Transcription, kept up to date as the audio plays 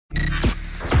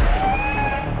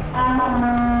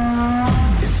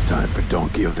It's time for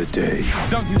Donkey of the Day.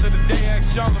 Donkeys of the Day, ask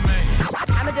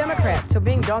Charlamagne. I'm a Democrat, so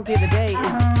being Donkey of the Day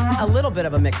is a little bit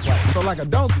of a mixed blessing. So like a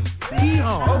donkey.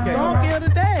 Hee-haw. Okay. Donkey of the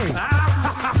Day.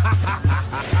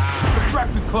 The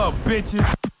Breakfast Club, bitches.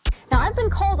 Now, I've been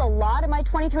called a lot in my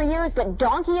 23 years, but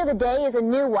Donkey of the Day is a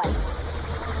new one.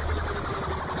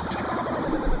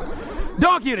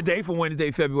 Donkey of the Day for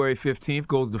Wednesday, February 15th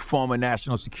goes to former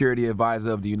National Security Advisor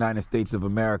of the United States of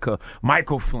America,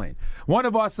 Michael Flynn. One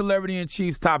of our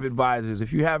celebrity-in-chief's top advisors.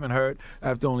 If you haven't heard,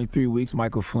 after only 3 weeks,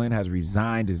 Michael Flynn has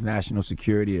resigned as National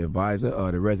Security Advisor.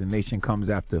 The resignation comes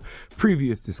after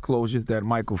previous disclosures that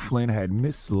Michael Flynn had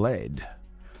misled.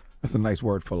 That's a nice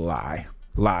word for lie.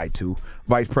 Lied to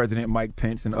Vice President Mike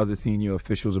Pence and other senior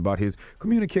officials about his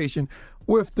communication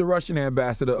with the Russian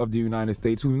ambassador of the United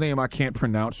States, whose name I can't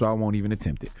pronounce, so I won't even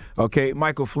attempt it. Okay,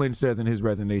 Michael Flynn says in his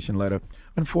resignation letter,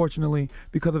 unfortunately,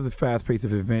 because of the fast pace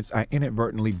of events, I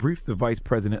inadvertently briefed the Vice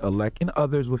President-elect and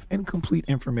others with incomplete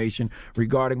information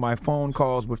regarding my phone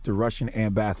calls with the Russian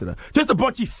ambassador. Just a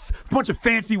bunch of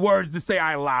fancy words to say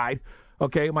I lied.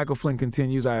 Okay, Michael Flynn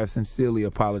continues, I have sincerely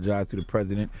apologized to the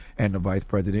president and the vice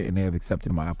president, and they have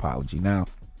accepted my apology. Now,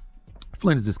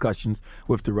 Flynn's discussions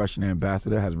with the Russian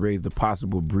ambassador has raised the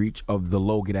possible breach of the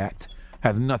Logan Act.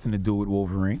 Has nothing to do with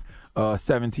Wolverine.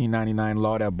 1799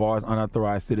 law that bars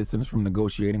unauthorized citizens from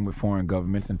negotiating with foreign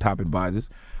governments and top advisors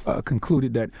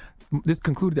concluded that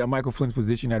Michael Flynn's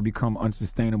position had become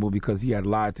unsustainable because he had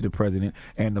lied to the president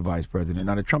and the vice president.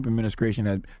 Now, the Trump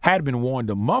administration had been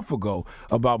warned a month ago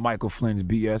about Michael Flynn's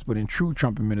BS, but in true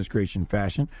Trump administration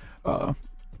fashion, I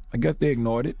guess they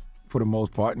ignored it for the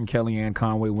most part, and Kellyanne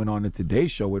Conway went on the Today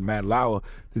Show with Matt Lauer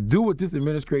to do what this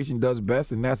administration does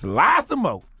best, and that's lie some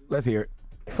more. Let's hear it.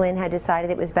 Flynn had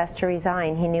decided it was best to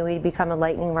resign. He knew he'd become a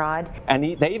lightning rod.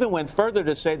 And they even went further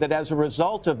to say that as a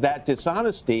result of that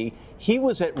dishonesty, he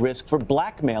was at risk for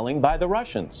blackmailing by the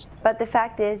Russians. But the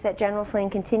fact is that General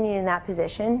Flynn continued in that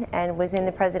position and was in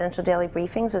the presidential daily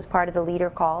briefings, was part of the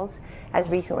leader calls as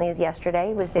recently as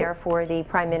yesterday, was there for the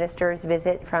Prime Minister's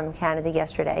visit from Canada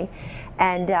yesterday.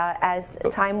 And as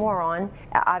time wore on,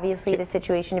 obviously the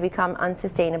situation had become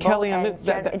unsustainable.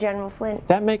 Kellyanne, General Flynn...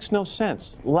 That makes no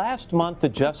sense. Last month, the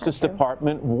Justice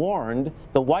Department warned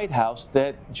the White House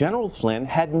that General Flynn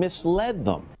had misled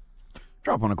them.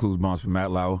 Drop on the clues bombs for Matt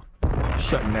Lauer.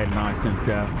 Shutting that nonsense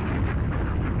down.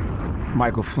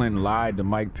 Michael Flynn lied to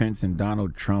Mike Pence and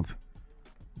Donald Trump.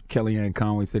 Kellyanne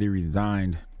Conway said he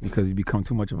resigned because he become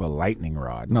too much of a lightning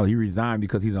rod. No, he resigned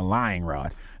because he's a lying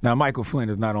rod. Now, Michael Flynn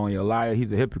is not only a liar,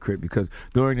 he's a hypocrite because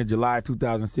during the July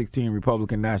 2016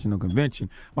 Republican National Convention,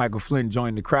 Michael Flynn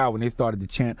joined the crowd when they started to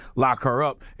chant, "Lock her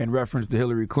up," in reference to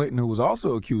Hillary Clinton, who was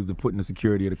also accused of putting the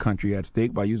security of the country at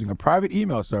stake by using a private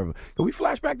email server. Can we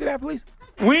flash back to that, please?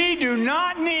 We do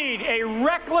not need a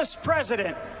reckless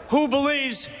president who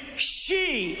believes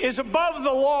she is above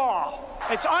the law.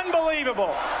 It's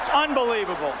unbelievable. It's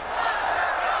unbelievable.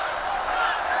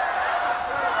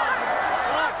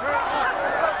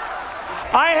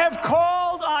 I have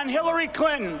called on Hillary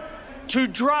Clinton to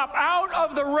drop out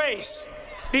of the race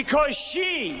because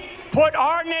she put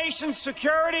our nation's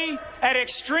security at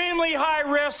extremely high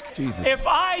risk. Jesus. If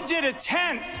I did a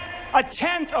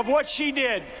tenth of what she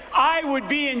did, I would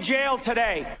be in jail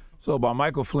today. So by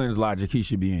Michael Flynn's logic, he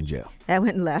should be in jail. That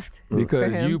went left.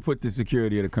 Because you put the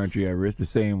security of the country at risk the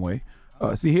same way.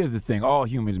 See, here's the thing. All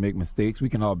humans make mistakes. We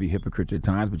can all be hypocrites at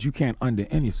times, but you can't, under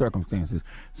any circumstances,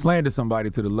 slander somebody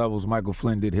to the levels Michael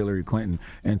Flynn did Hillary Clinton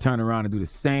and turn around and do the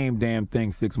same damn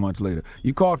thing 6 months later.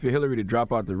 You called for Hillary to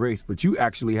drop out the race, but you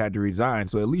actually had to resign,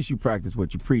 so at least you practice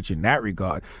what you preach in that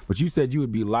regard. But you said you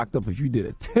would be locked up if you did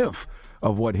a tenth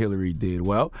of what Hillary did.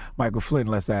 Well, Michael Flynn,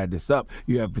 let's add this up.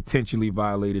 You have potentially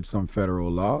violated some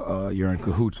federal law. You're in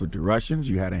cahoots with the Russians.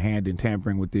 You had a hand in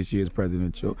tampering with this year's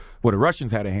presidential... Well, the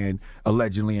Russians had a hand,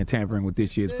 allegedly, in tampering with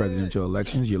this year's presidential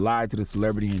elections. You lied to the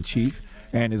celebrity-in-chief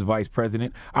and his vice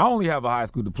president. I only have a high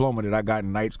school diploma that I got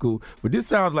in night school, but this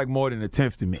sounds like more than a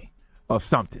tenth to me of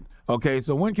something. Okay,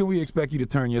 so when can we expect you to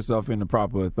turn yourself into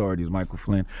proper authorities, Michael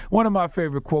Flynn? One of my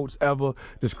favorite quotes ever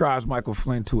describes Michael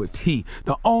Flynn to a T.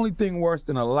 The only thing worse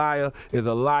than a liar is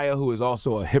a liar who is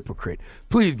also a hypocrite.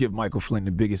 Please give Michael Flynn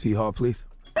the biggest hee-haw, please.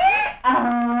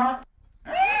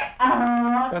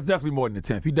 That's definitely more than a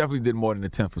tenth. He definitely did more than a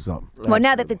tenth for something. Well,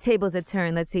 now that the tables are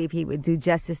turned, let's see if he would do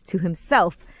justice to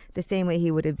himself the same way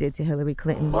he would have did to Hillary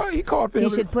Clinton. Well, he called for He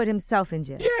Hillary. should put himself in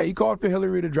jail. Yeah, he called for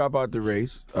Hillary to drop out the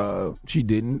race. She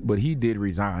didn't, but he did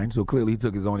resign, so clearly he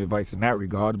took his own advice in that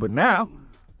regard. But now,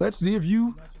 let's see if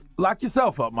you lock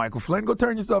yourself up, Michael Flynn. Go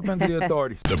turn yourself into the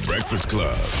authorities. The Breakfast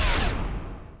Club.